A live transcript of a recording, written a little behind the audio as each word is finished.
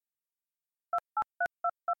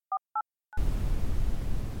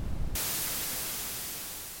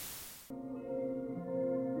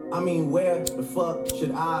I mean, where the fuck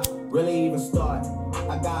should I really even start?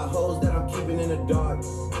 I got hoes that I'm keeping in the dark.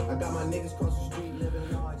 I got my niggas across the street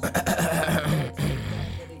living large.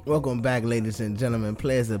 Welcome back, ladies and gentlemen,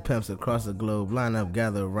 players and pimps across the globe. Line up,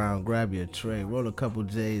 gather around, grab your tray, roll a couple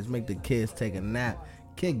J's, make the kids take a nap,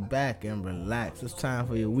 kick back and relax. It's time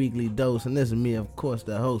for your weekly dose, and this is me, of course,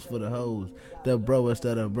 the host for the hoes, the broest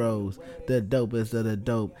of the bros, the dopest of the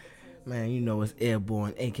dope. Man, you know it's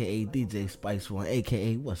Airborne, a.k.a. DJ Spice One,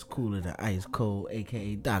 a.k.a. What's Cooler Than Ice Cold,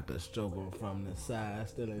 a.k.a. Dr. Stroker from the side,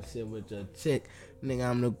 still in shit with your chick. Nigga,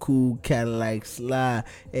 I'm the cool Cadillac Slide,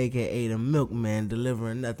 a.k.a. the milkman,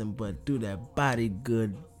 delivering nothing but do that body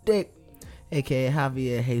good dick. A.k.a.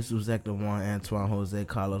 Javier Jesus Hector Juan Antoine Jose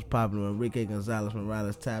Carlos Pablo Enrique Gonzalez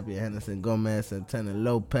Morales Tapia Henderson Gomez Santana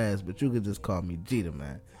Lopez, but you could just call me Jeter,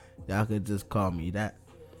 man. Y'all could just call me that.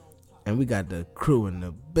 And we got the crew in the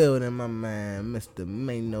building, my man, Mr.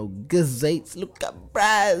 Mano Gazates, Luca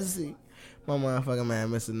Brasi, my motherfucking man,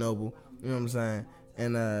 Mr. Noble, you know what I'm saying?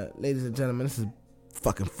 And ladies and gentlemen, this is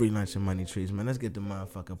fucking free lunch and money trees, man. Let's get the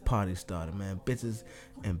motherfucking party started, man. Bitches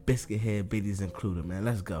and biscuit head biddies included, man.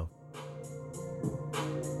 Let's go.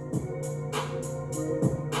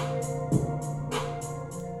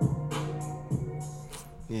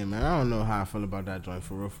 Yeah, man, I don't know how I feel about that joint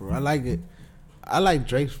for real. I like it. I like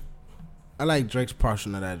Drake's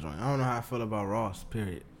portion of that joint. I don't know how I feel about Ross,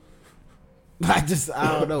 period. I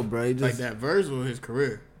don't know, bro. Just, like that verse or his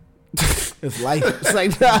career? It's like,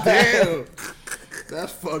 damn.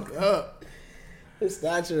 That's fucked up. His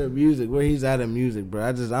stature of music, where he's at in music, bro.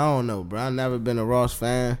 I don't know, bro. I've never been a Ross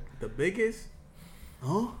fan. The biggest?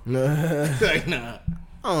 Huh? Like, nah.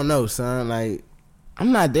 I don't know, son. Like,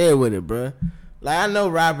 I'm not there with it, bro. Like, I know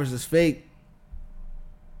rappers is fake,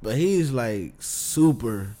 but he's like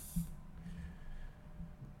super,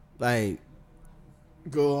 like,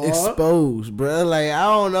 go on. Exposed, bro. Like, I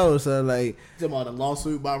don't know, so like, talking about the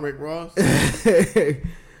lawsuit by Rick Ross.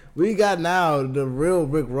 We got now the real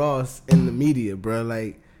Rick Ross in the media, bro.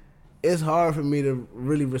 Like, it's hard for me to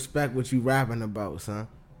really respect what you rapping about, son.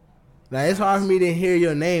 Like, it's hard for me to hear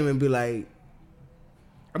your name and be like,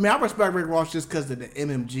 I mean, I respect Rick Ross just because of the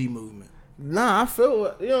MMG movement. Nah, I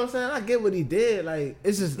feel, you know what I'm saying? I get what he did. Like,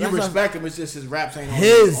 it's just, you respect him. It's just his raps ain't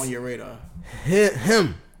on your radar.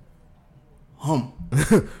 Him.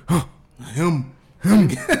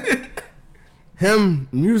 Him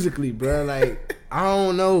musically, bro. Like, I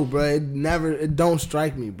don't know, bro. It don't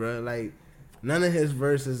strike me, bro. Like, none of his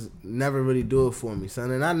verses never really do it for me, son.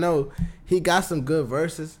 And I know he got some good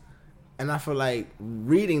verses, and I feel like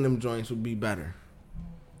reading them joints would be better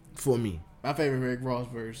for me. My favorite Rick Ross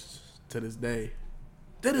verse to this day.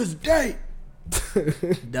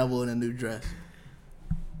 Devil in a New Dress.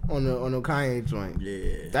 On the Kanye joint.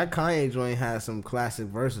 Yeah. That Kanye joint has some classic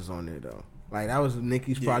verses on there, though. Like, that was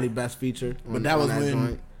Nicki's probably best feature. But that was when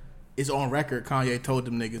joint. It's on record. Kanye told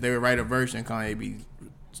them niggas they would write a verse and Kanye be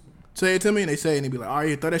say it to me, and they say it and they be like, all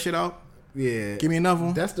right, throw that shit out. Yeah. Give me another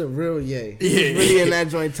one. That's the real Ye. Yeah. He's really in that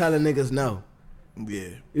joint telling niggas no. Yeah.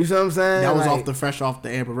 You see what I'm saying? That was like, fresh off the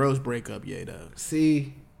Amber Rose breakup, yeah, though.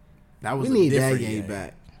 See, that was we need that Ye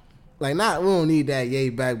back. Like, we don't need that Ye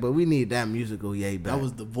back, but we need that musical Ye back. That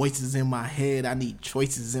was the voices in my head. I need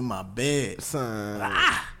choices in my bed. Son.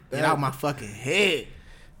 Get out my fucking head.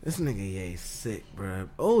 This nigga Ye sick, bro.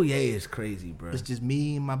 Oh, Ye is crazy, bro. It's just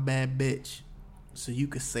me and my bad bitch. So you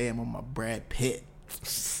could say I'm on my Brad Pitt.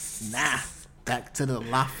 Nah. Back to the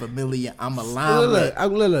La Familia. I'm a line.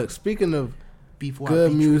 Look. Speaking of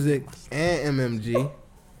good music and MMG. All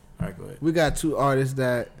right, go ahead. We got two artists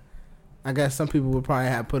that I guess some people would probably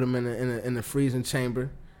have put them in the freezing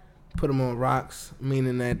chamber, put them on rocks,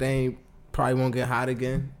 meaning that they probably won't get hot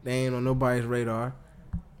again. They ain't on nobody's radar.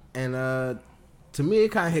 And to me,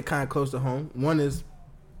 it kind of hit close to home. One is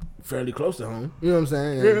fairly close to home. You know what I'm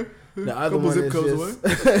saying? And yeah. The other one is just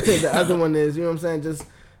the other one is, you know what I'm saying, just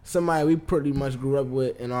somebody we pretty much grew up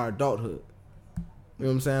with in our adulthood. You know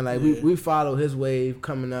what I'm saying? Like, we follow his wave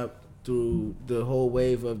coming up through the whole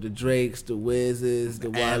wave of the Drakes, the Wizzes, the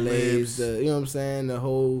Wale's, you know what I'm saying? The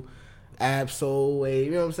whole Ab-Soul wave,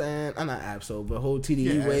 you know what I'm saying? I'm not Ab-Soul, but whole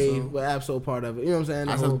TDE wave, but Ab-Soul part of it, you know what I'm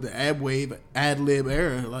saying? The Ab wave, ad-lib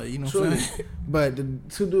era, like, you know what I'm saying? But the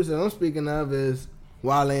two dudes that I'm speaking of is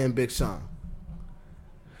Wale and Big Sean.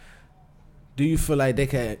 Do you feel like they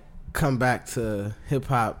can come back to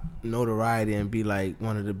hip-hop notoriety and be like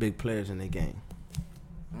one of the big players in the game?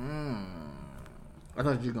 I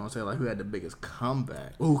thought you were gonna say like who had the biggest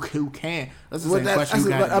comeback. Who can? That's the same I'm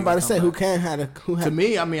question. about to say who had to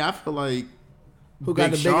me, I mean, I feel like who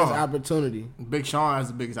got the biggest opportunity. Big Sean has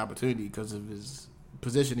the biggest opportunity because of his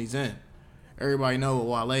position he's in. everybody know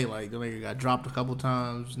what Wale like. The nigga got dropped a couple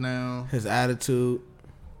times now. His attitude.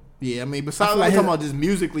 Yeah, I mean, besides like talking about just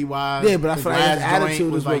musically wise. Yeah, but I feel like his last joint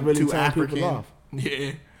attitude is what really turned people off. Yeah.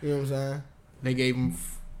 You know what I'm saying? They gave him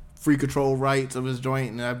free control rights of his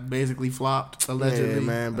joint, and that basically flopped, allegedly. Yeah,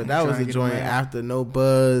 man. But that was a joint after No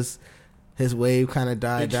Buzz. His wave kind of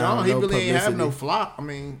died down. He no really ain't have publicity. no flop. I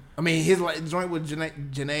mean, his joint with Janae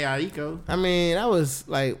Aiko. I mean, that was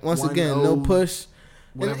like, once 1-0, again, no push.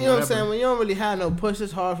 Whatever, And you know what I'm saying? When you don't really have no push,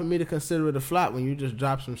 it's hard for me to consider it a flop when you just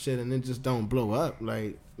drop some shit and it just don't blow up.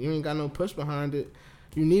 Like, you ain't got no push behind it.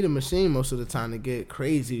 You need a machine most of the time to get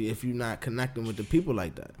crazy if you're not connecting with the people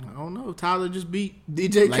like that. I don't know. Tyler just beat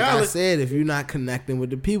DJ Like Khaled. I said, if you're not connecting with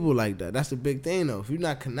the people like that, that's the big thing though. If you're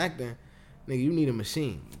not connecting, nigga, you need a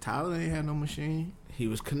machine. Tyler ain't had no machine. He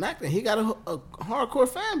was connecting. He got a hardcore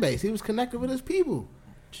fan base. He was connected with his people.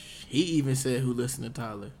 He even said who listened to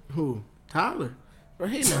Tyler. Who? Tyler. Bro,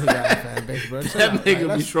 he know he got a fan base, bro. That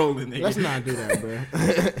nigga be trolling, nigga. Let's not do that,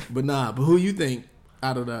 bro. But who you think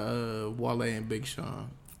out of the Wale and Big Sean?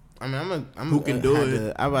 I mean, Who can do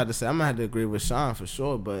it? I'm about to say I'm gonna have to agree with Sean for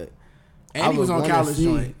sure, but And he was on Khaled's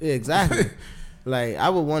joint. Yeah, exactly. Like I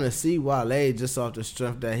would want to see Wale just off the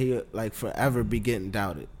strength that he like forever be getting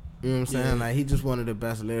doubted. You know what I'm saying? Yeah. Like he just one of the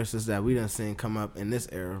best lyricists that we done seen come up in this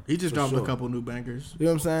era. He just for dropped sure. a couple new bangers. You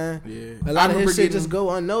know what I'm saying? Yeah. A lot of his shit getting just go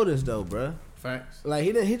unnoticed though, bruh. Facts. Like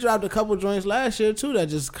he dropped a couple joints last year too that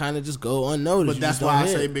just kind of just go unnoticed. But You that's just why I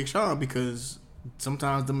don't say hear. Big Sean, because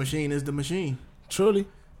sometimes the machine is the machine. Truly.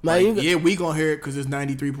 Like, you- yeah, we gonna hear it because it's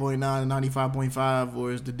 93.9 and 95.5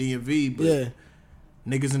 or it's the DMV. But yeah.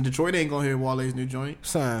 niggas in Detroit ain't gonna hear Wale's new joint.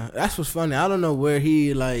 Son, that's what's funny. I don't know where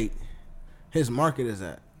he like his market is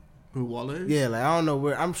at. Who, Wale? Yeah, like I don't know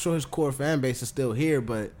where. I'm sure his core fan base is still here,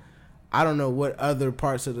 but I don't know what other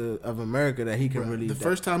parts of America that he can really. The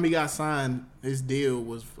first time he got signed, his deal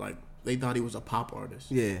was like they thought he was a pop artist.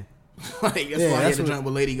 Yeah. Like that's Yeah, why he that's had to what- joint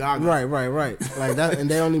with Lady Gaga. Right. Like that, and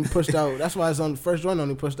they only pushed out. That's why his first joint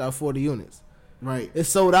only pushed out 40 units. Right. It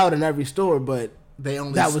sold out in every store, but They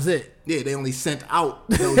only that was it. Yeah, they only sent out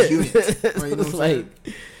those units. Right, you know what I'm It's saying?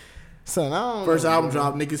 like, son, I don't First know, album bro.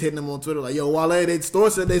 drop, niggas hitting them on Twitter like, "Yo, Wale, they store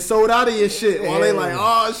said they sold out of your shit." Wale Yeah. like,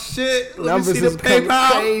 "Oh shit, let Numbers me see is the coming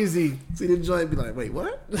PayPal." crazy. See the joint, be like, "Wait,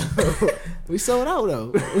 what? We sold out though.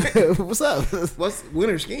 What's up? What's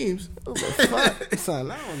winter schemes?" What the fuck?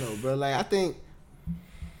 Son, I don't know, bro. Like I think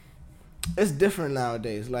it's different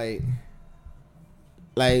nowadays. Like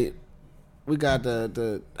we got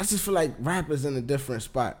the. I just feel like rappers in a different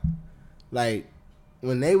spot. Like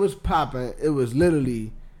when they was popping, it was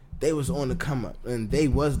literally they was on the come up, and they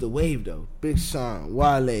was the wave though. Big Sean,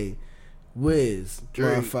 Wale, Wiz,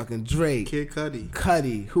 Drake. motherfucking Drake, Kid Cudi.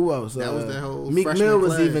 Cudi, who else? That was that whole Meek freshman Mill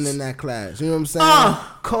was class. even in that class. You know what I'm saying?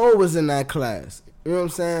 Cole was in that class. You know what I'm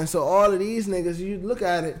saying? So all of these niggas, you look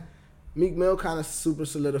at it, Meek Mill kind of super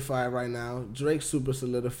solidified right now. Drake super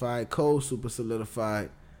solidified. Cole super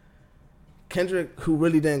solidified. Kendrick, who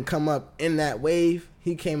really didn't come up in that wave,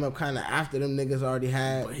 he came up kind of after them niggas already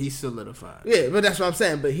had. But he's solidified, Yeah, but that's what I'm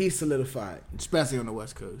saying. But he solidified. especially on the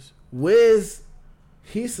West Coast. Wiz,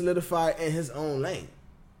 he solidified in his own lane.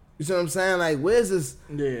 You see what I'm saying? Like Wiz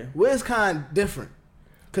kind of different.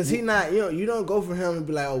 Cause he not, you don't go for him and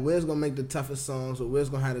be like, oh, Wiz gonna make the toughest songs or Wiz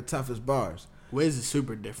gonna have the toughest bars. Wiz is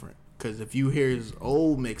super different because if you hear his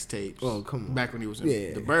old mixtapes, Oh, come on. back when he was in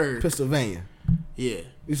Yeah, the Bird, Pennsylvania. yeah,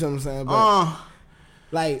 You see what I'm saying?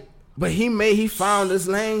 But but he found his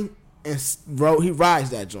lane and he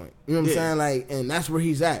rides that joint. You know what I'm Yeah. saying? Like, and that's where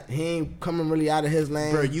he's at. He ain't coming really out of his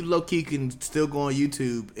lane. bro, you low key can still go on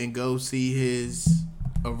YouTube and go see his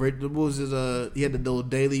original. What was his? He had the little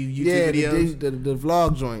daily YouTube video. the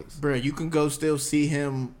vlog joints. Bro, you can go still see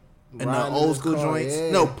him in the Riding in old his school car, joints.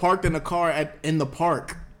 yeah. No, parked in the car in the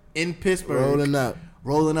park in Pittsburgh,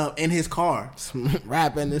 rolling up in his car,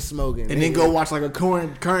 rapping and smoking. and then go watch like a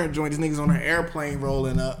current joint. This niggas on an airplane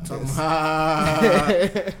rolling up. Talking,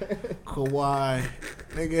 Kawhi,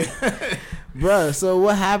 nigga. Bruh, so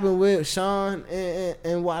what happened with Sean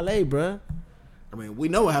and Wale, bruh? I mean, we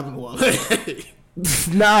know what happened to Wale.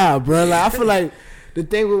 Nah, bro. Like I feel like the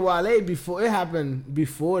thing with Wale before it happened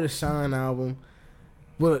before the Shine album,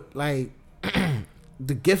 but like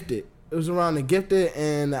the Gifted. It was around the Gifted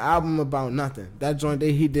and the album About Nothing. That joint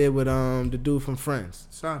that he did with the dude from Friends,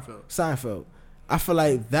 Seinfeld. I feel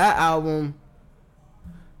like that album,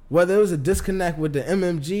 whether it was a disconnect with the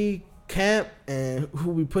MMG camp and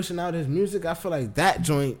who be pushing out his music, I feel like that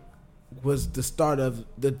joint was the start of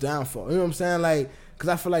the downfall. You know what I'm saying? Like, because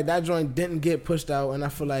I feel like that joint didn't get pushed out, and I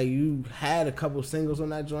feel like you had a couple singles on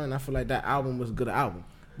that joint, and I feel like that album was a good album.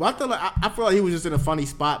 Well, I feel like he was just in a funny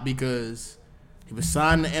spot because he was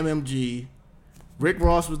signed to MMG. Rick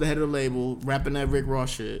Ross was the head of the label, rapping that Rick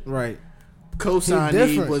Ross shit. Right.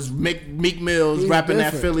 Co-signee was Meek Mills rapping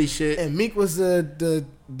that Philly shit. And Meek was the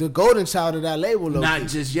golden child of that label. Not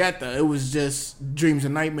just yet though. It was just Dreams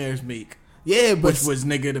and Nightmares Meek. Yeah, but which was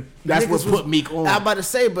that's what put Meek on. I'm about to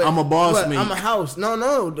say, but I'm a boss Meek. I'm a house.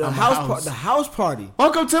 No, the house party.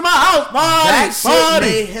 Welcome to my house party. That shit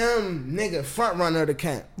made him nigga front runner of the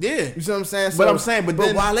camp. Yeah, you see what I'm saying? But I'm saying, but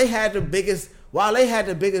then Wale had the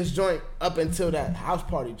biggest joint up until that house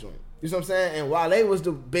party joint. You see what I'm saying? And Wale was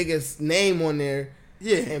the biggest name on there.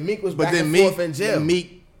 Yeah, and Meek was back and forth in jail.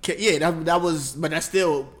 Meek, that was, but that's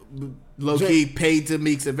still low key paid to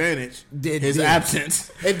Meek's advantage. His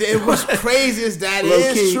absence. It was crazy as that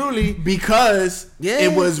is truly because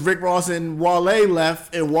it was Rick Ross and Wale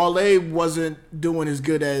left, and Wale wasn't doing as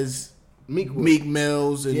good as Meek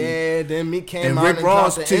Mills. And, then Meek came and out Rick and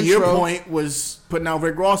Ross, the to intro. your point, was putting out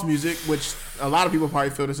Rick Ross music, which a lot of people probably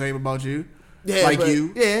feel the same about you. Yeah,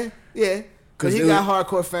 you. Yeah. Because he got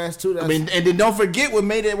hardcore fans too. I mean, and then don't forget what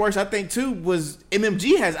made it worse, I think, too, was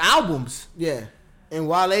MMG has albums. Yeah. And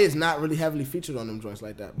Wale is not really heavily featured on them joints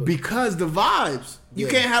like that. But. Because the vibes. You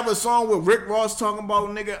can't have a song with Rick Ross talking about,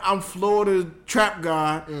 nigga, I'm Florida trap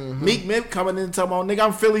guy. Mm-hmm. Meek Mill coming in and talking about, nigga,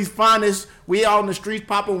 I'm Philly's finest. We out in the streets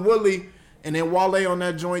popping Willie. And then Wale on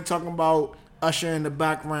that joint talking about Usher in the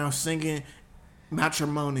background singing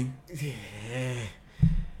Matrimony. Yeah.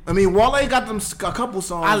 I mean, Wale got them a couple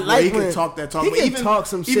songs I like where he can talk that talk. He can talk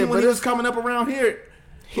some shit. Even when he was coming up around here,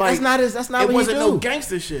 like, that's not it what wasn't he do. no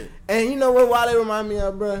gangster shit. And you know what Wale remind me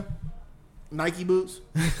of, bro? Nike boots.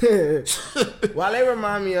 Wale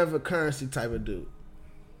remind me of a Currency type of dude.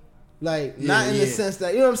 Like, not in the sense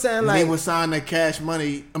that, you know what I'm saying? Like, he was signed to Cash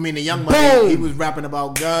Money. I mean, the Young Money. He was rapping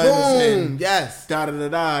about guns. And yes.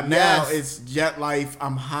 Da-da-da-da. Now it's Jet Life,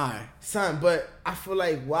 I'm high. Son, but I feel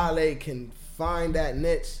like Wale can find that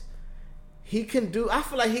niche. I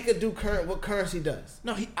feel like he could do what Currency does.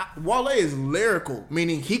 No, Wale is lyrical,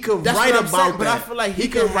 meaning he could write about that. But I feel like he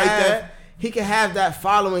could write that. He could have that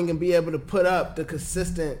following and be able to put up the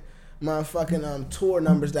consistent motherfucking tour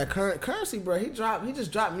numbers that Currency, bro. He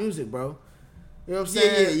just dropped music, bro. You know what I'm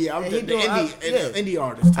saying? Yeah. I'm the indie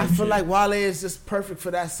artist. I feel like Wale is just perfect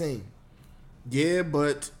for that scene. Yeah,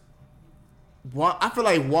 but I feel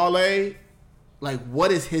like Wale, like,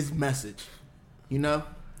 what is his message? You know?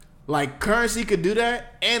 Like, Currency could do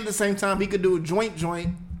that, and at the same time, he could do a joint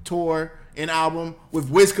tour and album with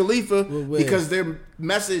Wiz Khalifa because their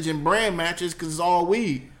message and brand matches because it's all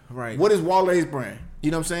weed. Right. What is Wale's brand?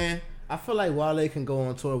 You know what I'm saying? I feel like Wale can go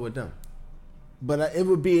on tour with them. But it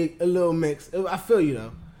would be a little mix. I feel you,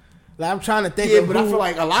 though. Like, I'm trying to think of but I feel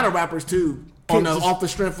like a lot of rappers, too, off the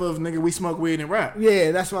strength of, nigga, we smoke weed and rap.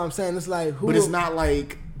 Yeah, that's what I'm saying. It's like, but it's not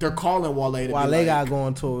like they're calling Wale to Wale gotta go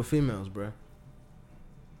on tour with females, bro.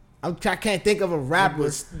 I can't think of a rapper.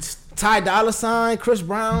 Ty Dolla $ign, Chris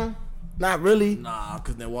Brown. Not really. Nah,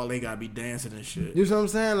 because then Wale gotta be dancing and shit. You know what I'm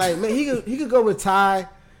saying? Like, man, he could go with Ty,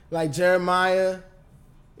 like Jeremiah.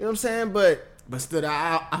 You know what I'm saying? But still,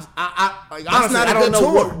 honestly, I don't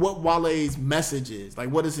know what Wale's message is.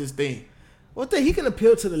 Like, what is his thing? Well, he can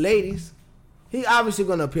appeal to the ladies. He obviously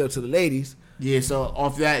gonna appeal to the ladies. Yeah, so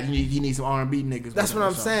off that, you need some R&B niggas. That's what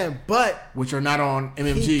I'm saying. But which are not on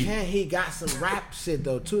MMG. He got some rap shit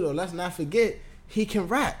though too. Though let's not forget he can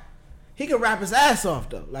rap. He can rap his ass off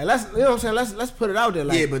though. Like you know what I'm saying. Let's put it out there.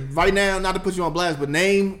 Like, yeah, but right now, not to put you on blast, but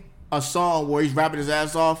name a song where he's rapping his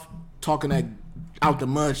ass off, talking that out the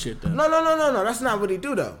mud shit though. No. That's not what he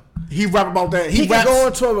do though. He rap about that. He can go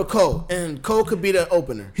on tour with Cole, and Cole could be the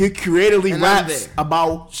opener. He creatively raps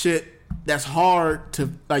about shit that's hard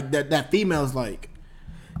to like that females like.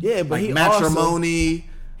 Yeah, but like he Matrimony.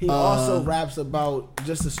 He also raps about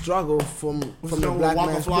just the struggle from the black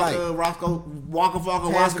man's plight. Waka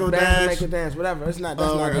Flocka, Roscoe Dance, whatever. That's not it.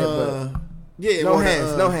 But yeah, no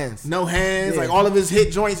hands. Yeah. Like all of his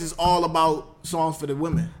hit joints is all about songs for the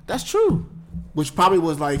women. That's true. Which probably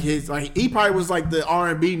was like he probably was like the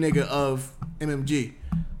R&B nigga of MMG.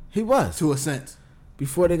 He was to a sense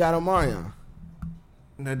before they got Omarion.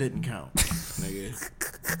 That didn't count, nigga.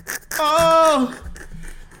 Oh.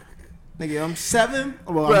 Nigga, I'm 7.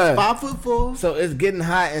 Well, I'm 5'4". So it's getting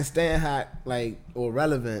hot and staying hot, like, or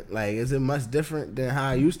relevant. Like, is it much different than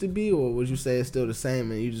how it used to be, or would you say it's still the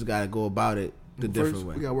same and you just gotta go about it the different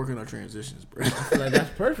way? We gotta work on our transitions, bro. I feel like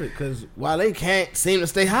that's perfect because Wale can't seem to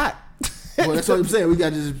stay hot. Well, that's what I'm saying. We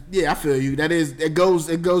got I feel you. That is, it goes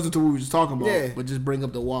into what we were just talking about. Yeah. But just bring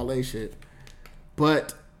up the Wale shit.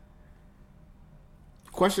 But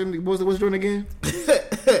question, what's doing again?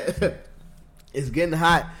 It's getting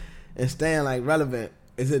hot and staying like relevant.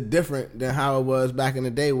 Is it different than how it was back in the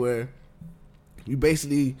day where you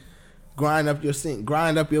basically grind up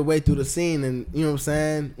your way through the scene, and you know what I'm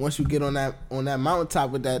saying. Once you get on that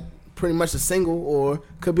mountaintop with that, pretty much a single or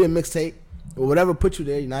could be a mixtape or whatever put you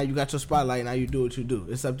there. Now you got your spotlight. Now you do what you do.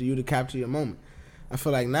 It's up to you to capture your moment. I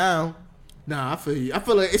feel like now. Nah, I feel you. I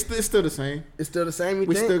feel like it's still the same. It's still the same.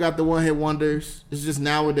 We still got the one hit wonders. It's just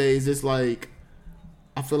nowadays it's like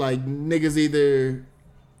I feel like niggas either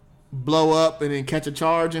blow up and then catch a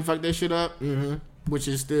charge and fuck that shit up, which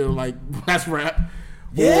is still like that's rap.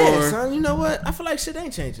 Yeah, or, son. You know what? I feel like shit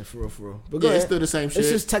ain't changing for real. But yeah, it's still the same shit. It's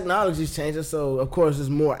just technology's changing, so of course there's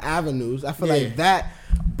more avenues. I feel like that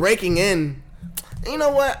breaking in. You know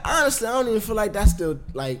what? Honestly, I don't even feel like that's still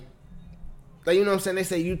like you know what I'm saying. They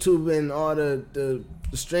say YouTube and all the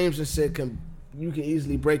streams and shit you can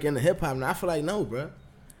easily break into hip hop. Now I feel like no, bro.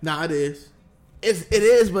 Nah, it is. It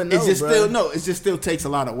is, but no, it's just bro. it just still takes a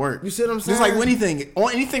lot of work. You see what I'm saying? Just like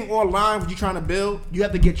anything online when you're trying to build, you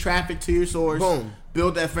have to get traffic to your source. Boom.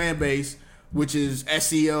 Build that fan base, which is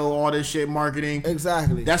SEO, all this shit, marketing.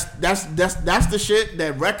 Exactly. That's the shit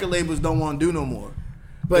that record labels don't want to do no more.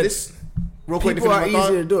 But it's real quick. People are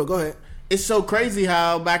easier to do it. Go ahead. It's so crazy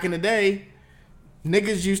how back in the day,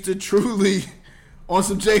 niggas used to truly on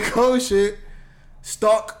some J. Cole shit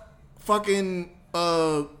stalk fucking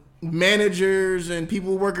managers and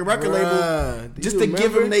people working record label just to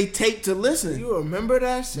give them they tape to listen. You remember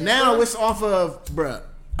that shit? Now it's off of, bruh,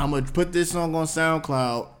 I'm going to put this song on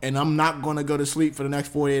SoundCloud and I'm not going to go to sleep for the next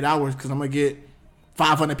 48 hours because I'm going to get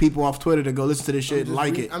 500 people off Twitter to go listen to this shit and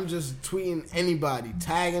like it. I'm just tweeting anybody,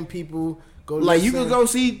 tagging people. Like, you can go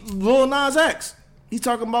see Lil Nas X. He's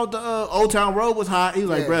talking about the Old Town Road was hot. He's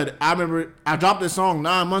like, bruh, I remember I dropped this song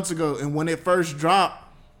 9 months ago and when it first dropped,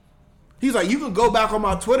 he's like, you can go back on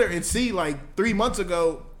my Twitter and see, like, 3 months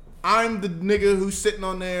ago, I'm the nigga who's sitting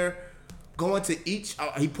on there going to each,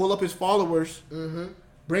 he pull up his followers,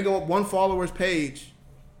 bring up one follower's page,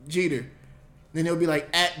 Jeter. Then he'll be like,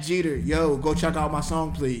 at Jeter, yo, go check out my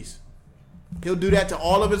song, please. He'll do that to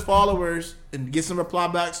all of his followers and get some reply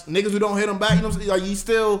backs. Niggas who don't hit him back, you know what I'm saying? Like, you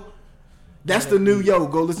still, that's the new, yo,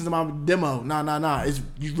 go listen to my demo. Nah. It's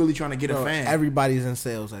you really trying to get a fan. Everybody's in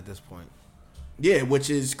sales at this point. Yeah, which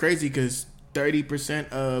is crazy because 30%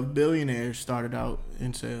 of billionaires started out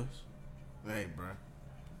in sales. Hey, bro.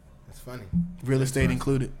 That's funny. Real estate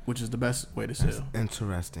included, which is the best way to sell.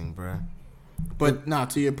 Interesting, bro. But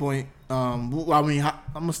to your point, I mean, I'm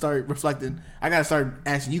going to start reflecting. I got to start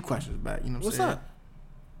asking you questions back. You know what I'm saying? What's up?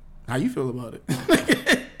 How you feel about it?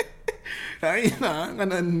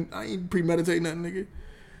 I ain't premeditating nothing, nigga.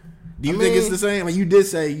 Do you think it's the same? I mean, you did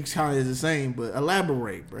say you kind of is the same, but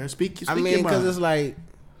elaborate, bro. Speak because it's like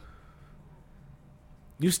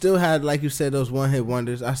you still had, like you said, those one-hit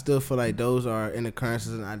wonders. I still feel like those are in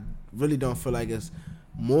occurrences, and I really don't feel like it's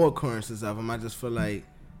more occurrences of them. I just feel like,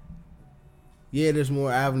 yeah, there's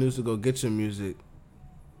more avenues to go get your music,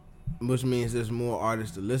 which means there's more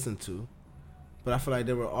artists to listen to. But I feel like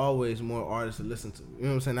there were always more artists to listen to. You know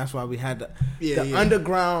what I'm saying? That's why we had the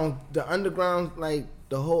underground, like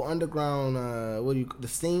the whole underground, the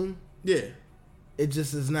scene? Yeah. It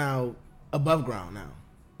just is now above ground now.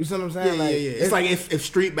 You see what I'm saying? Yeah. It's like if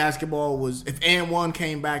street basketball was, if And1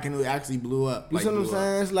 came back and it actually blew up. You see what I'm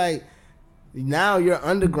saying? It's like now your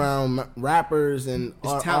underground rappers and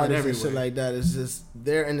artists and shit like that, it's just,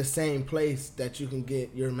 they're in the same place that you can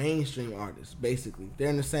get your mainstream artists, basically. They're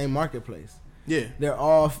in the same marketplace. Yeah. They're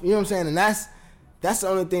all, you know what I'm saying? And that's the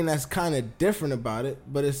only thing that's kind of different about it,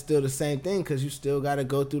 but it's still the same thing because you still got to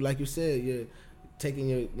go through, like you said, you're taking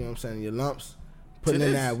your, you know what I'm saying, your lumps, putting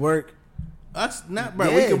in that work. That's not, bro.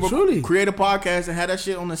 Yeah, we could truly create a podcast and have that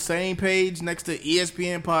shit on the same page next to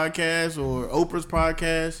ESPN podcast or Oprah's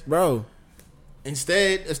podcast, bro.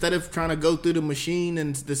 Instead of trying to go through the machine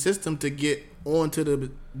and the system to get onto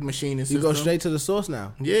the machine and system, you go straight to the source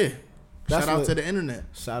now. Yeah. Shout out to the internet.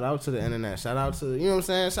 Shout out to the internet. Shout out to, you know what I'm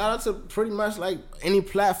saying? Shout out to pretty much like any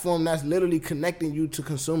platform that's literally connecting you to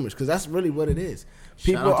consumers, because that's really what it is.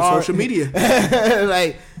 People are social media.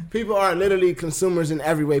 Like, people are literally consumers in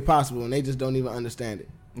every way possible, and they just don't even understand it.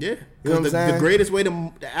 Yeah. You know what I'm saying? The greatest way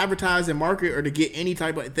to advertise and market or to get any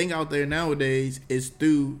type of thing out there nowadays is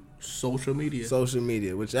through social media. Social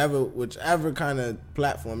media. Whichever kind of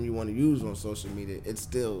platform you want to use on social media, it's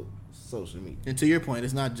still social media. And to your point,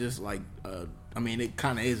 it's not just like, it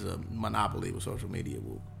kind of is a monopoly with social media.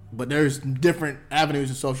 But there's different avenues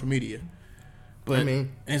of social media. But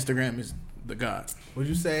Instagram is the god. Would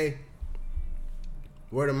you say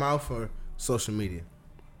word of mouth or social media?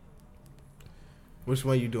 Which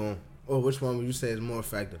one you doing? Or which one would you say is more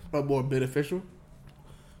effective? Or more beneficial?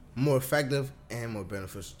 More effective and more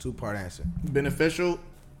beneficial. 2-part answer. Beneficial,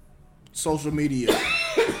 social media.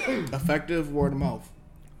 Effective, word of mouth.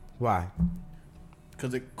 Why?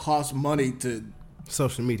 Because it costs money to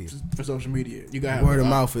Social media. for social media. You gotta have Word of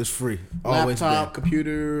mouth is free. Always laptop, been.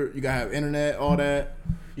 computer. You gotta have internet, all that.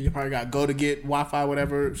 You probably gotta go to get Wi-Fi,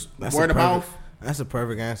 whatever. That's Word a of perfect- mouth. That's a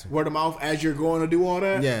perfect answer. Word of mouth as you're going to do all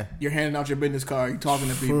that. Yeah. You're handing out your business card. You're talking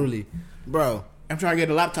to people. Truly, bro. I'm trying to get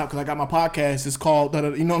a laptop because I got my podcast. It's called, you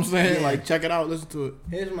know what I'm saying? Yeah. Like, check it out. Listen to it.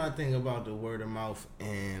 Here's my thing about the word of mouth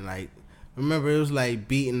and like, remember it was like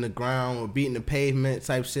beating the ground or beating the pavement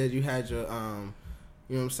type shit. You had your you know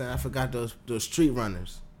what I'm saying? I forgot those street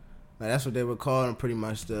runners. Like that's what they were calling pretty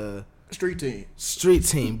much the Street team. street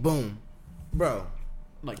team. Boom, bro.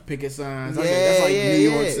 Like picket signs. Yeah, That's like yeah, New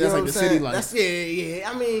York. yeah. That's You know like what the I'm city saying? life. That's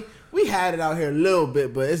yeah. I mean, we had it out here a little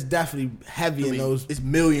bit, but it's definitely heavy in those. It's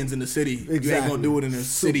millions in the city. You ain't Exactly. gonna do it in a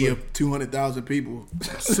city Super. of 200,000 people.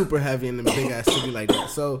 Super heavy in a big ass city like that.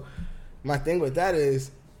 So my thing with that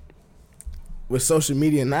is with social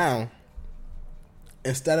media now,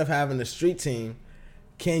 instead of having a street team,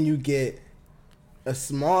 can you get a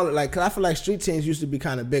smaller, like, cause I feel like street teams used to be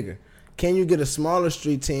kind of bigger. Can you get a smaller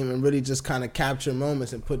street team and really just kind of capture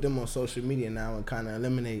moments and put them on social media now and kind of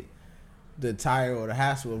eliminate the tire or the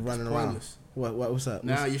hassle of running around? pointless. What's up?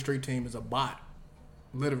 Now your street team is a bot.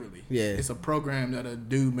 Literally. Yeah. It's a program that a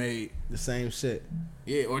dude made. The same shit.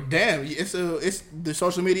 Yeah, or damn, it's the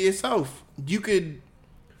social media itself. You could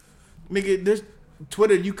make it this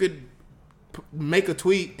Twitter. You could make a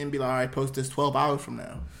tweet and be like, all right, post this 12 hours from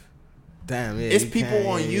now. Damn, yeah. It's you people can,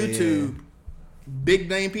 on yeah, YouTube, big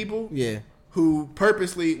name people, Yeah. who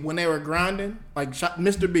purposely, when they were grinding, like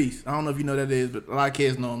Mr. Beast. I don't know if you know who that is, but a lot of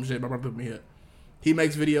kids know him. Shit, my brother put me here. He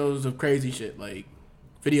makes videos of crazy shit, like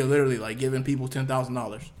video literally like giving people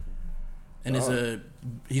 $10,000, and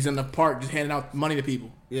he's in the park just handing out money to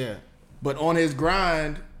people. Yeah. But on his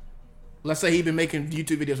grind, let's say he's been making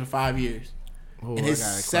YouTube videos for 5 years. Oh, In I his got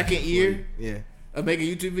a second question for year? you. Yeah. Of making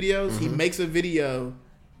YouTube videos, Mm-hmm. he makes a video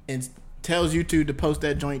and tells YouTube to post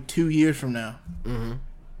that joint 2 years from now.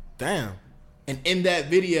 Damn. And in that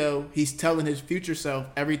video, he's telling his future self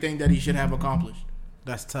everything that he should have accomplished.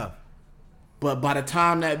 That's tough. But by the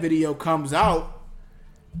time that video comes out,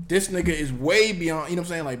 this nigga is way beyond, you know what I'm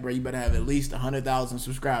saying? Like, bro, you better have at least 100,000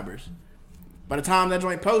 subscribers. By the time that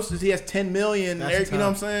joint posts, he has 10 million. That's You know what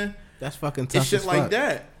I'm tough. saying? That's fucking tough. It's shit as like fuck.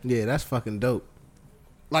 that. Yeah, that's fucking dope.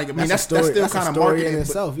 Like, I mean, That's that's a story- still that's a kind of story marketing in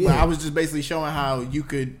itself, But yeah. I was just basically showing how you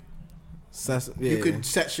could Yeah. you could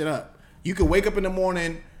set shit up. You could wake up in the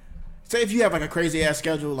morning. Say if you have like a crazy ass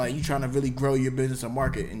schedule, like you trying to really grow your business or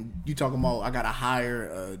market, and you talking about I gotta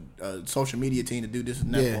hire a social media team to do this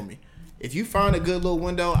and that Yeah. for me. If you find a good little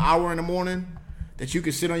window, hour in the morning, that you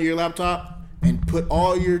can sit on your laptop and put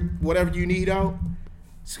all your whatever you need out,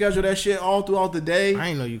 schedule that shit all throughout the day. I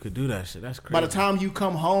ain't know you could do that shit. That's crazy. By the time you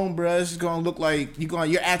come home, bruh, it's gonna look like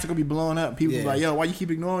your ads are gonna be blowing up. People be Yeah. like, yo, why you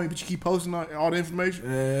keep ignoring me, but you keep posting all the information.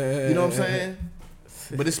 You know what I'm saying?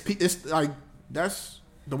 But it's like that's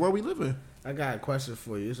the world we live in. I got a question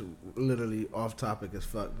for you. It's literally off topic as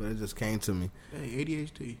fuck, but it just came to me. Hey,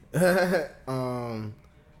 ADHD.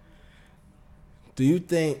 Do you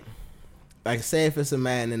think, like, say if it's a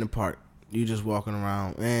man in the park, you just walking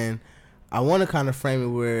around, and I want to kind of frame it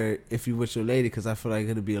where if you with your lady, because I feel like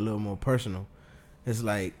it'll be a little more personal. It's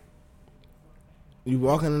like you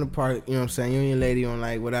walking in the park, you know what I'm saying? You and your lady on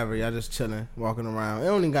like whatever, y'all just chilling, walking around. It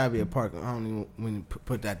only gotta be a park. I don't even when you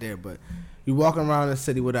put that there, but you walking around the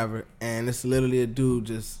city, whatever, and it's literally a dude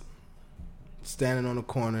just standing on the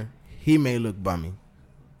corner. He may look bummy.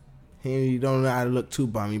 He don't know how to look too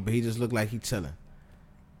bummy, but he just look like he chilling.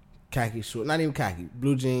 Khaki short, not even khaki,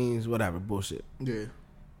 blue jeans, whatever, bullshit. Yeah.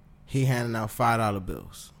 He handing out $5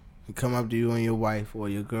 bills. He come up to you and your wife or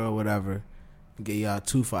your girl, whatever, and get y'all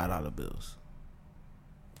two $5 bills.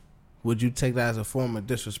 Would you take that as a form of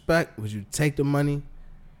disrespect? Would you take the money?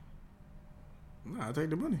 Nah, I take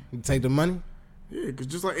the money. You take the money? Yeah, because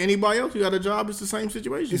just like anybody else, you got a job. It's the same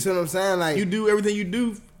situation. You see what I'm saying? Like, You do everything you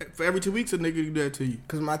do for every 2 weeks. A nigga do that to you.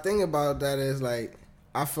 because my thing about that is like,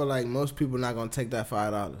 I feel like most people not gonna take that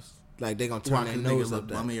 $5. Like they gonna turn Why? their 'Cause nose niggas up look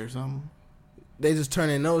that. bummy or something. They just turn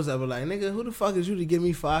their nose up and like, nigga, who the fuck is you to give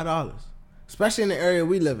me $5? Especially in the area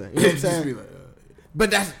we live in. You know what I'm Just be saying? like, But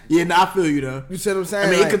that's, yeah, nah, I feel you though. you see what I'm saying?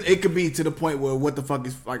 I mean, Like, it could be to the point where what the fuck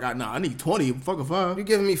is like? I need 20, fucking 5. you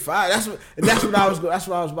giving me $5? That's what I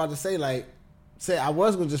was about to say. Like, say I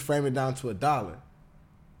was gonna just frame it down to $1.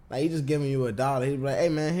 Like he just giving you $1. He'd be like, hey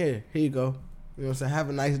man, here you go. You know what I'm saying? Have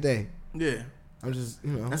a nice day. Yeah, I'm just,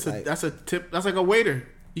 you know, that's like, a tip. That's like a waiter.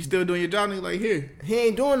 You still doing your job? And like here, he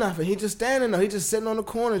ain't doing nothing. He just standing there. He just sitting on the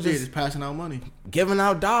corner, yeah, just just passing out money. giving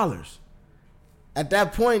out dollars. At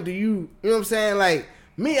that point, do you know what I'm saying? Like,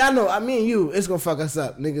 Me, I know. Me and you, it's gonna fuck us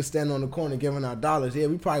up. Niggas standing on the corner giving out dollars. Yeah,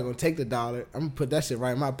 we probably gonna take the dollar. I'm gonna put that shit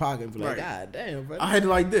right in my pocket and be like, Right. God damn, bro. I had it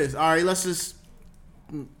like this. All right, let's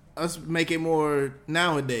make it more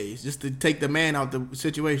nowadays, just to take the man out the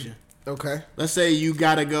situation. Okay. Let's say you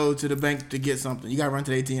gotta go to the bank to get something. You gotta run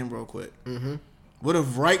to the ATM real quick. Mm-hmm. What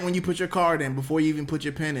if right when you put your card in, before you even put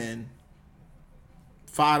your pin in,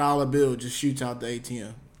 $5 bill just shoots out the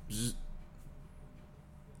ATM? Just,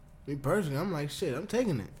 Me personally, I'm like, shit, I'm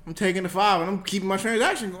taking it. I'm taking the 5 and I'm keeping my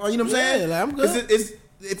transaction going. You know what I'm saying? Like, I'm good. It's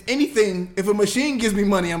if anything, if a machine gives me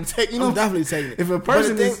money, I'm taking. You know, I'm definitely taking it. If a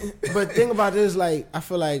person but the thing about this, like, I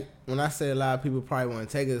feel like when I say a lot of people probably want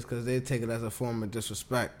to take it, is because they take it as a form of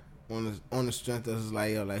disrespect on the strength of it's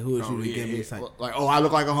like, yo, like, who is you to give me something? Like, oh, I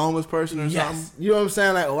look like a homeless person or something. You know what I'm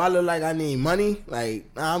saying? Like, oh, I look like I need money.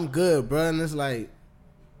 Like, nah, I'm good, bro. And it's like,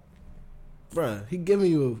 bro, he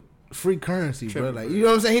giving you free currency, bro. Like, you know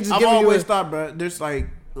what I'm saying? He just I've giving you. always thought, bro. There's like,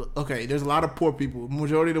 okay, there's a lot of poor people.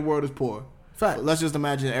 Majority of the world is poor. Fact. But let's just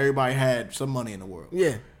imagine everybody had some money in the world.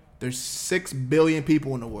 Yeah. There's 6 billion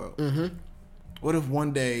people in the world. Mm-hmm. What if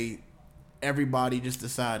one day everybody just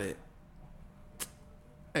decided,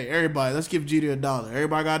 hey, everybody, let's give Jeter $1.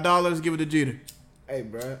 Everybody got $1, let's give it to Jeter. Hey,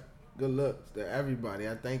 bro. Good looks to everybody.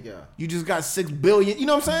 I thank y'all. You just got 6 billion. You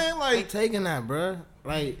know what I'm saying? I'm Like, taking that, bro.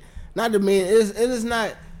 Like, not to me. It is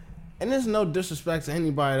not, and there's no disrespect to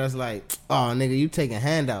anybody that's like, oh, nigga, you taking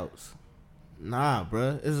handouts. Nah,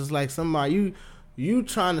 bro. It's just like somebody you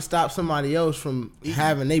trying to stop somebody else from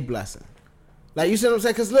having a blessing. Like, you see what I'm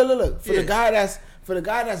saying? Because look. For the guy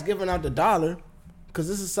that's giving out the $1, because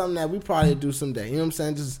this is something that we probably do someday. You know what I'm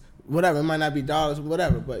saying? Just whatever. It might not be dollars or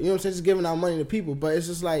whatever, but you know what I'm saying? Just giving out money to people. But it's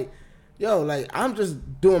just like, yo, like, I'm just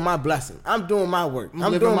doing my blessing. I'm doing my work. I'm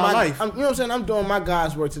living doing my life. you know what I'm saying? I'm doing my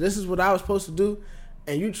God's work. So this is what I was supposed to do,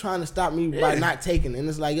 and you trying to stop me by not taking it. And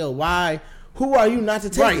it's like, yo, why? Who are you not to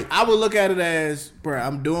take it? I would look at it as, bro,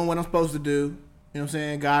 I'm doing what I'm supposed to do. You know what I'm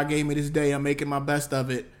saying? God gave me this day. I'm making my best of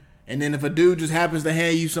it. And then if a dude just happens to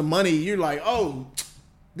hand you some money, you're like, oh,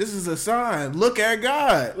 this is a sign. Look at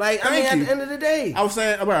God. Like, Thank at you. the end of the day. I was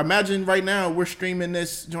saying, bro, imagine right now we're streaming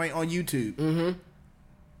this joint on YouTube.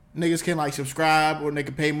 Mm-hmm. Niggas can like subscribe, or they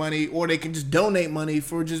can pay money, or they can just donate money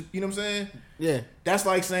for just, you know what I'm saying? Yeah. That's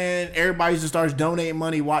like saying everybody just starts donating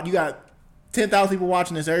money. You got 10,000 people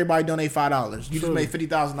watching this. Everybody donate $5. You just made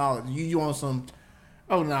 $50,000. You on some?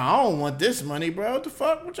 Oh no, I don't want this money, bro. What the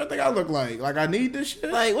fuck? What y'all think I look like? Like I need this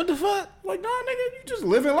shit? Like, what the fuck? Like, nah, nigga, you just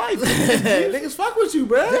living life. Niggas fuck with you,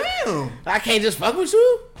 bro. Damn. I can't just fuck with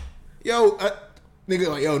you. Yo, nigga,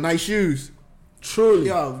 like, yo, nice shoes. Truly.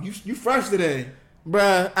 Yo, you fresh today.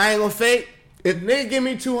 Bruh, I ain't gonna fake. If nigga give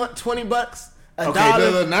me $20, $1,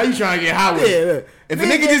 Okay, now you trying to get high with it. yeah, look. If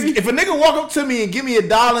a nigga walk up to me and give me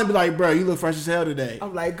 $1 and be like, bro, you look fresh as hell today,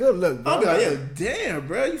 I'm like, good look, bro. I'll be like, yeah, damn,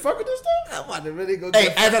 bro, you fuck with this stuff? I'm about to really go. Hey,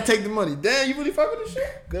 get as I take the money, damn, you really fuck with this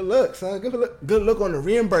shit? good look, son. Good look on the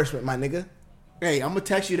reimbursement, my nigga. Hey, I'm gonna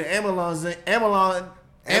text you the Amazon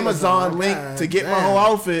link God to get my damn. whole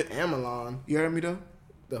outfit. Amalon, You heard me though?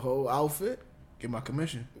 the whole outfit. Get my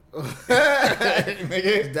commission.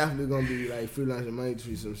 It's definitely gonna be like freelancing money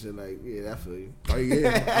tree, some shit like, yeah, I feel you. Oh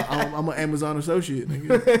yeah, I'm an Amazon associate,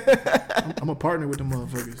 nigga. I'm a partner with the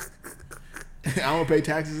motherfuckers. I don't pay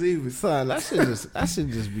taxes either. Son, that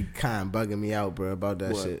should just be kind of bugging me out, bro, about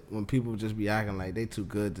that What? shit. When people just be acting like they too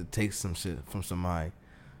good to take some shit from somebody.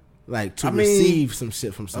 Like, to receive some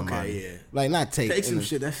shit from somebody. Okay, yeah. Like, not take. Take some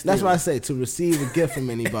shit, that's why I stealing. say to receive a gift from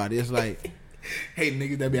anybody. It's like, Hey,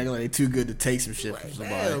 niggas that be acting like they too good to take some shit from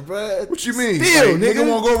somebody. damn, bro. What you mean? Still, Like, nigga.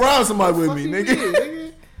 won't go around somebody with Fuck me, you nigga. mean,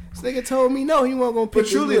 nigga. This nigga told me no, he wasn't gonna pick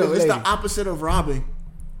But truly this though, it's lady. the opposite of robbing.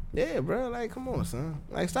 Yeah, bro. Like, come on, son.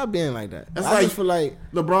 Like, stop being like that. That's I like just feel like,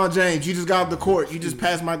 LeBron James. You just got off the court. You just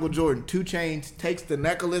passed Michael Jordan. 2 Chainz takes the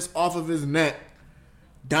necklace off of his neck.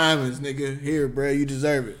 Diamonds, nigga. Here, bro. You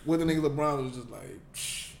deserve it. What the nigga LeBron was just like,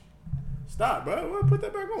 shh. Stop, bro. Well, put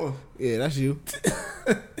that back on. yeah, that's you.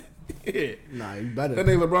 Yeah. Nah, you better. That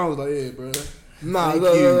nigga LeBron was like, yeah, bro. Nah, Thank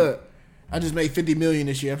look, you. look. I just made $50 million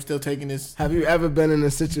this year. I'm still taking this. Have you ever been in a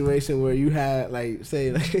situation where you had, like,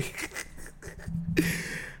 say, like,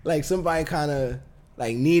 like somebody kind of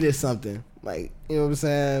like needed something, like, you know what I'm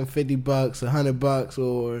saying, $50, $100,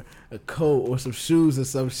 or a coat or some shoes or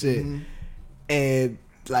some shit, and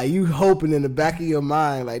like you hoping in the back of your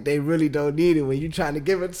mind like they really don't need it when you trying to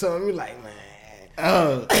give it to them, you like, man,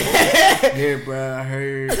 Oh, yeah, bro.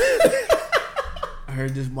 I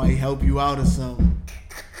heard this might help you out or something.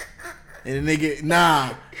 And the nigga,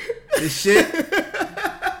 nah, this shit.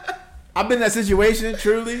 I've been in that situation,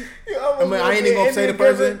 truly. I mean, I ain't even gonna say the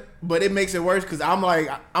person. but it makes it worse because I'm like,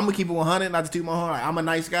 I'm gonna keep it 100, not to toot my horn. Like, I'm a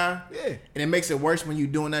nice guy. Yeah. And it makes it worse when you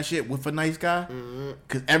doing that shit with a nice guy.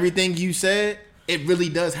 Because everything you said, it really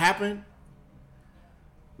does happen.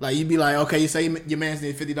 Like, you be like, okay, you say your man's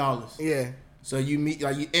need $50. Yeah. So you meet,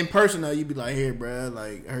 like, in person, though, you be like, here, bro,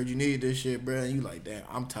 like, I heard you need this shit, bro. And you like, damn,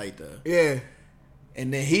 I'm tight, though. Yeah.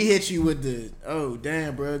 And then he hits you with the, oh,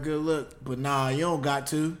 damn, bro, good look. But nah, you don't got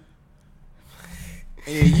to.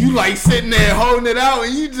 And you like sitting there holding it out,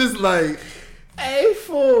 and you just like, Hey,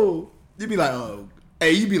 fool. you be like, oh,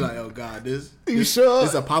 hey, you be like, oh, God, this sure?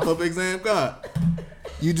 This a pop-up exam? God.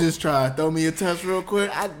 You just try to throw me a test real quick.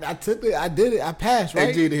 I took it. I did it. I passed, Hey,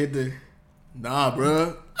 right? G to hit the, nah,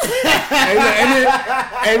 bro.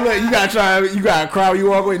 hey, look, you gotta try. You gotta cry when you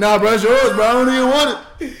walk away. Nah, bro, it's yours, bro. I don't even want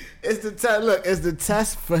it. It's the test. Look, it's the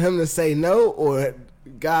test for him to say no, or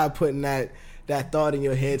God putting that thought in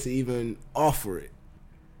your head to even offer it.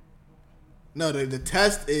 No, the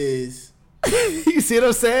test is, You see what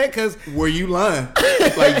I'm saying? Because were you lying?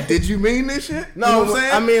 Like, did you mean this shit? no, You know what I'm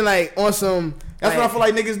saying? I mean like on some. That's what I feel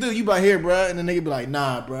like niggas do. You be like, here, bro, and the nigga be like,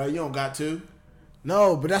 nah, bro, you don't got to.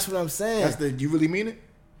 No, but that's what I'm saying. That's the, you really mean it?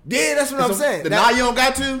 Yeah, that's what I'm saying. The nah, you don't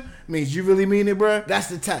got to means you really mean it, bro. That's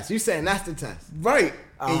the test. You saying that's the test? Right.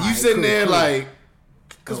 All And you right, sitting cool, there cool. like,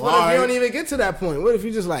 Because oh, what if all you don't right. even get to that point? What if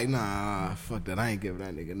you just like, nah, fuck that. I ain't giving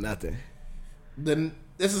that nigga nothing. Then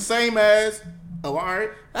it's the same as, oh, all right.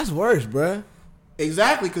 That's worse, bruh.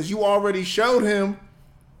 Exactly, because you already showed him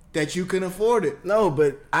that you can afford it. No,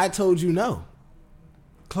 but I told you no.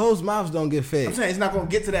 Closed mouths don't get fed. I'm saying it's not going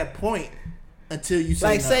to get to that point until you say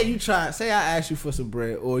Like, no. say you try, say I asked you for some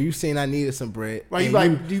bread, or you seen I needed some bread. Right,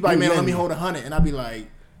 and you like, man, lend let me hold 100. And I'll be like,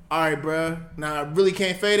 all right, bro. Now, I really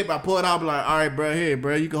can't fade it, but I pull it out, I'll be like, all right, bro, here,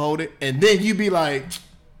 bro, you can hold it. And then you be like,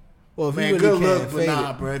 Well, if man, you really good can't look, but fade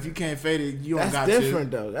nah, it, bro, if you can't fade it, you don't that's got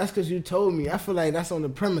different to. though. That's because you told me. I feel like that's on the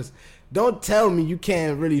premise. Don't tell me you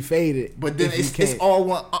can't really fade it. But then if you it's can't. all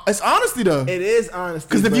one. It's honesty, though. It is honesty.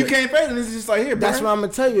 Because if you but can't fade it, it's just like, here, bro. that's what I'm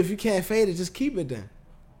gonna tell you. If you can't fade it, just keep it then.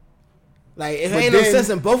 Like, it But ain't no then- sense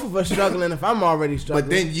in both of us struggling if I'm already struggling. But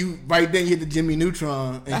then you, right then, you hit the Jimmy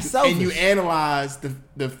Neutron. And That's and you selfish. analyze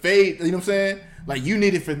the fade. You know what I'm saying? Like, you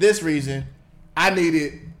need it for this reason. I need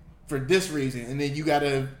it for this reason. And then you got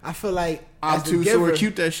to... I feel like I'm as the too giver, sore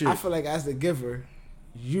cute that shit. I feel like as the giver,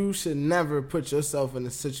 you should never put yourself in a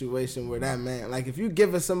situation where that man, like if you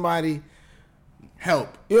giving somebody,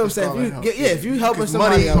 help. you know what I'm Let's saying? call If it you help. get, yeah, if you helping 'Cause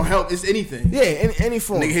somebody money or else, help, it's anything. yeah, in any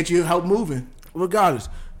form, Nigga hit you, help moving. regardless,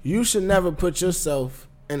 you should never put yourself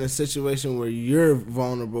in a situation where you're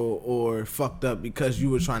vulnerable or fucked up because you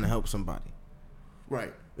were trying to help somebody.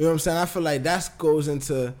 Right. You know what I'm saying? I feel like that goes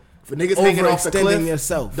into For niggas hanging off the overextending cliff,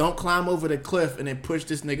 yourself. don't climb over the cliff and then push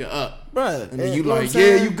this nigga up. Bruh, And then you know what I'm like, yeah,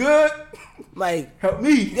 saying? you good? Like, Help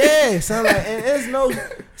me. yeah, son. Like, and there's no.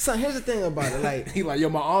 Son, here's the thing about it. Like, He like, yo,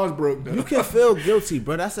 my arms broke, though. you can feel guilty,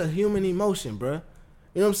 bro. That's a human emotion, bro. You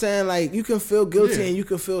know what I'm saying? Like, you can feel guilty Yeah. and you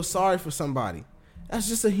can feel sorry for somebody. That's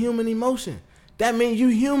just a human emotion. That means you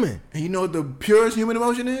human. And you know what the purest human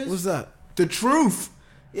emotion is? What's up? The truth.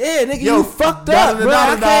 Yeah, nigga, Yo, you fucked up, bro.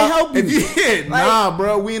 I can't help you. Yeah, Like, nah,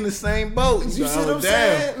 bro, we in the same boat. You see Oh, what I'm damn.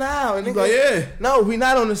 saying? Nah, You nigga. like, yeah. No, we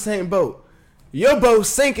not on the same boat. Your boat's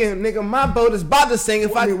sinking, nigga. My boat is about to sink.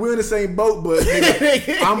 If I mean, we're in the same boat, but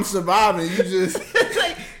nigga, I'm surviving. You just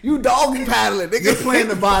you dog paddling, nigga. you're playing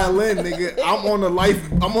the violin, nigga. I'm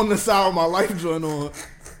on the side with my life joint on.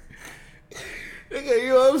 Nigga, you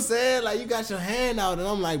know what I'm saying? Like, you got your hand out, and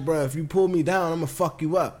I'm like, bro, if you pull me down, I'm gonna fuck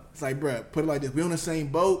you up. It's like, bro, put it like this: we on the same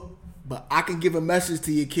boat, but I can give a message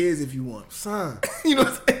to your kids if you want. Son. You know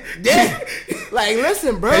what I'm saying? Yeah. Like,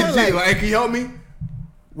 listen, bro. Hey, G, Like, like, can you help me?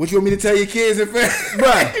 What you want me to tell your kids and family?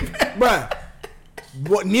 bruh.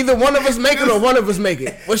 What, neither one of us make it or one of us make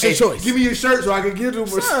it. What's your Hey, choice? Give me your shirt so I can give them.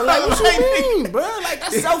 Son, like, what you mean, bro? Like,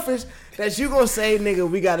 that's selfish that you gonna say, nigga,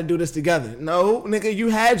 we gotta do this together. No, nigga, you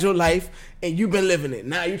had your life and you been living it.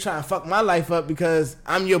 Now you trying to fuck my life up because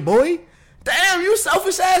I'm your boy? Damn, you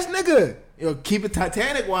selfish ass nigga. Yo, keep it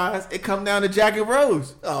Titanic wise. It come down to Jack and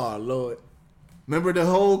Rose. Oh, Lord. Remember the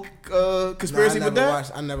whole conspiracy with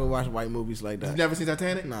that? I never watched white movies like that. You've never seen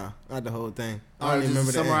Titanic? Nah, not the whole thing. I I don't don't even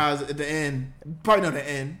remember the end. summarize at the end. Probably know the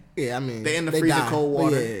end. Yeah, I mean, They in the they freezer die. cold But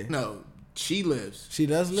water. yeah. No, she lives. She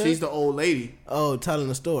does live? She's the old lady. Oh, telling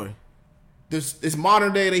the story. It's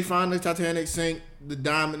modern day. They find the Titanic sink. The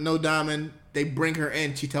diamond, no diamond. They bring her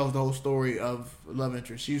in. She tells the whole story of love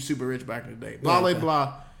interest. She was super rich back in the day. Blah, okay. blah,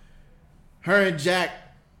 blah. Her and Jack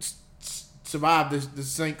survived the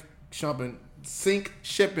sink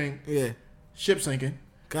shipping. Yeah. Ship sinking.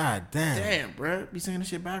 God damn. Damn, bro. Be saying this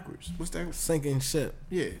shit backwards. What's that? Sinking ship.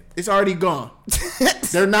 Yeah. It's already gone.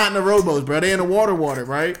 They're not in the rowboats, bro. They in the water,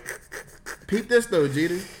 right? Peep this, though,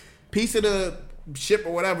 Jeter. Piece of the ship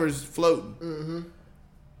or whatever is floating. Mm-hmm.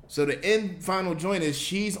 So the end final joint is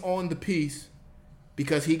she's on the piece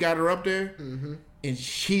because he got her up there, mm-hmm. and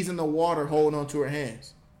she's in the water holding on to her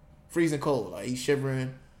hands. Freezing cold. Like, he's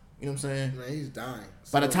shivering. You know what I'm saying? Man, he's dying.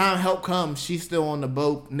 By the time help comes, she's still on the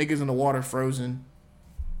boat. Niggas in the water frozen.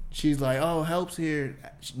 She's like, oh, help's here.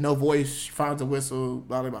 No voice. She finds a whistle.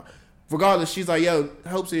 Blah, blah, blah. Regardless, she's like, yo,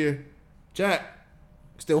 help's here. Jack,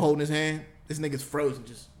 still holding his hand. This nigga's frozen,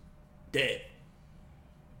 just dead.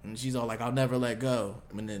 And she's all like, I'll never let go.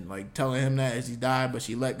 And then, like, telling him that as he died, but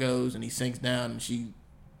she let goes and he sinks down and she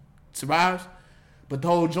survives. But the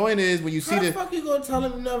whole joint is when you see How the fuck you gonna tell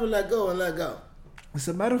him you never let go and let go? It's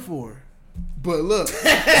a metaphor. But look.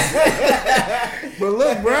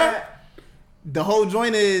 Bruh. The whole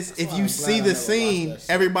joint is, that's if you see the scene,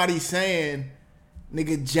 everybody's saying,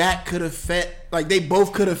 nigga, Jack could have fit, like, they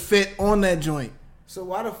both could have fit on that joint. So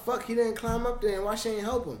why the fuck he didn't climb up there and why she ain't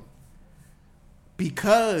help him?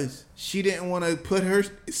 Because she didn't want to put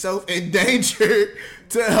herself in danger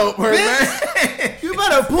to help her man. You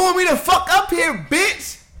better pull me the fuck up here,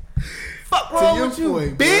 bitch. Fuck wrong with you,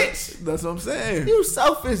 point, bitch. Bro. That's what I'm saying. You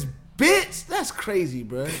selfish bitch. That's crazy,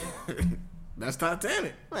 bro. That's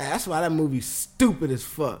Titanic. Man, that's why that movie's stupid as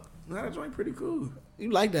fuck. Nah, that joint pretty cool.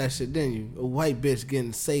 You like that shit, didn't you? A white bitch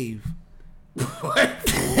getting saved. What?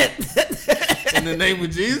 In the name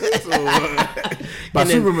of Jesus? Or by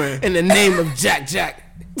Superman? In the name of Jack.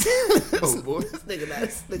 Oh, boy. This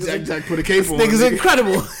nigga, Jack put a cape on. This nigga's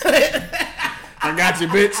incredible. I got you,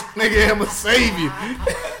 bitch. Nigga, I'm going to save you.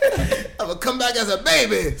 I'm going to come back as a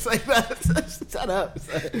baby. It's like, shut up.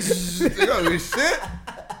 Shit.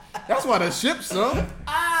 That's why the ship sunk.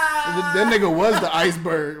 That nigga was the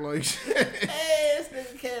iceberg. Like, shit. Hey, this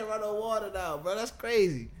nigga can't run on water now, bro. That's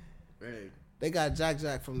crazy. Hey. They got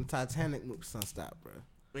Jack from the Titanic movie. Sunstop, bro.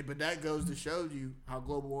 Wait, but that goes to show you how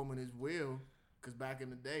global warming is real. Because back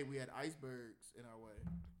in the day, we had icebergs in our way.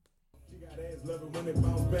 She got ass loving when it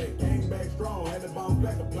bounce back. Gang back strong, had to bounce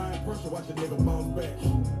back. Applying pressure, watch a nigga bounce back.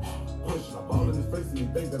 Pushing, I'm all in his face and he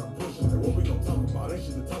think that I'm pushing. Like, what we gon' talk about? Ain't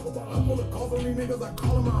shit to talk about. I'm full of calls on these niggas, I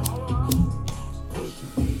call them out.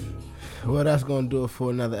 Pushing. Well, that's going to do it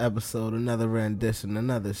for another episode, another rendition,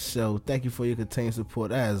 another show. Thank you for your continued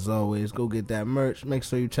support. As always, go get that merch. Make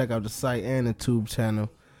sure you check out the site and the Tube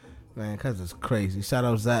channel. Man, because it's crazy. Shout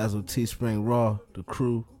out Zazzle, Teespring Raw, the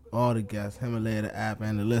crew, all the guests, Himalaya, the app,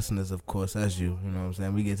 and the listeners, of course. That's you. You know what I'm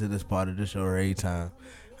saying? We get to this part of the show every time.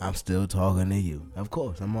 I'm still talking to you. Of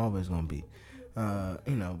course, I'm always going to be.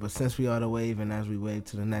 But since we are the wave, and as we wave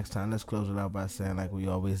to the next time, let's close it out by saying like we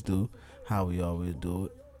always do, how we always do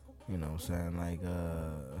it. You know what I'm saying? Like,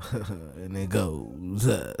 and it goes.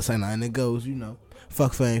 And it goes, you know.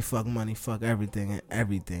 Fuck fame, fuck money, fuck everything and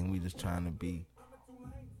everything. We just trying to be.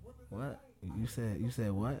 What? You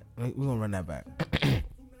said what? We're going to run that back.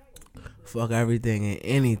 Fuck everything and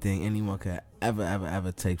anything anyone could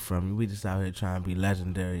ever take from you. We just out here trying to be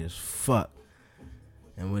legendary as fuck.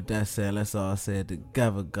 And with that said, let's all say it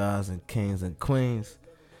together, gods and kings and queens.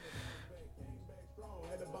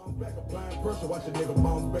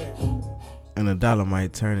 And $1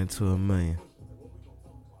 might turn into $1 million.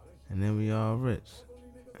 And then we all rich.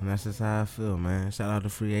 And that's just how I feel, man. Shout out to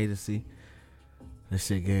Free Agency. This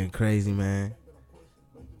shit getting crazy, man.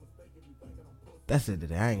 That's it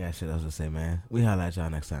today. I ain't got shit else to say, man. We holla at y'all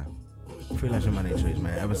next time. Free Lunch and Money Trees,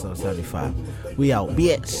 man. Episode 75. We out,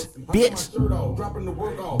 bitch. Bitch.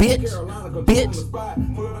 Bitch. Bitch.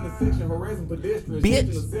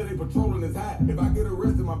 Bitch.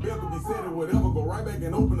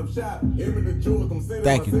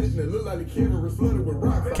 Thank you.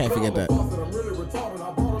 Can't forget that.